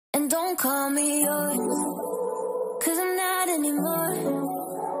don't call me yours, 'cause I'm not anymore.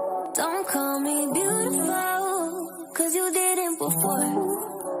 Don't call me beautiful, 'cause you didn't before.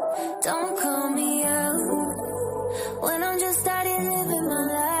 Don't call me out when I'm just starting living my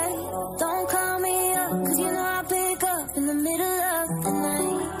life. Don't call me up, 'cause you know I pick up in the middle of the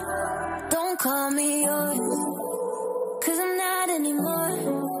night. Don't call me yours, 'cause I'm not anymore.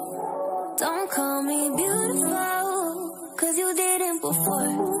 Don't call me beautiful, 'cause you didn't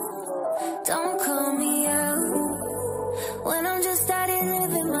before. Don't call me out when I'm just starting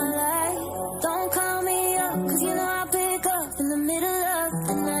living my life. Don't call me up, 'cause you know I pick up in the middle of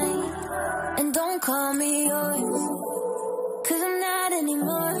the night. And don't call me yours, 'cause I'm not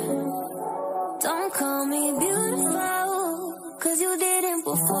anymore. Don't call me beautiful, 'cause you didn't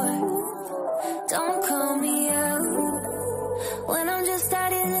before. Don't call me out when I'm just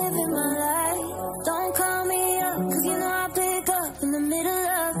starting living my life. Don't call me up, 'cause you know I pick up in the middle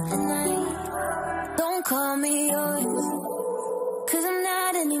of the night. Don't call me yours, 'cause I'm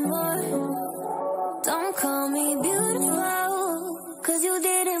not anymore. Don't call me beautiful, 'cause you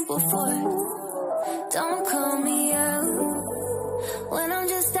didn't before.